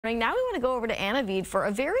Now we want to go over to Anavid for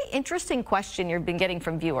a very interesting question you've been getting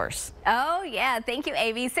from viewers. Oh, yeah. Thank you,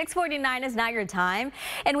 Avi. 6:49 is not your time.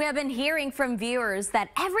 And we have been hearing from viewers that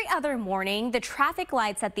every other morning, the traffic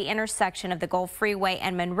lights at the intersection of the Gulf Freeway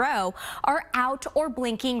and Monroe are out or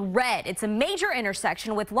blinking red. It's a major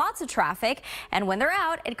intersection with lots of traffic. And when they're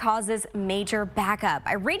out, it causes major backup.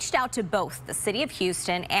 I reached out to both the city of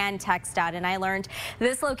Houston and TxDOT, and I learned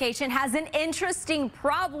this location has an interesting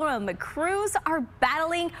problem. Crews are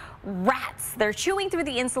battling rats. They're chewing through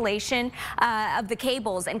the insulation of the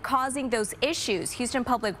cables and causing those issues. Houston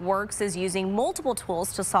Public Works is using multiple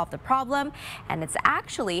tools to solve the problem, and it's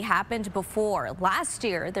actually happened before. Last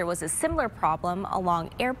year, there was a similar problem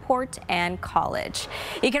along Airport and College.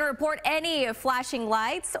 You can report any flashing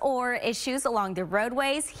lights or issues along the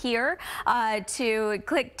roadways here to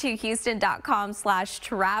click to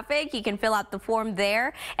houston.com/traffic. You can fill out the form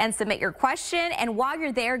there and submit your question. And while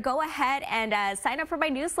you're there, go ahead and sign up for my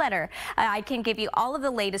newsletter. I can give you all of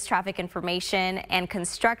the latest traffic information and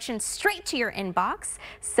construction straight to your inbox,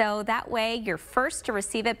 so that way you're first to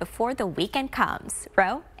receive it before the weekend comes.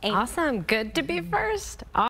 Ro, Awesome. Good to be first.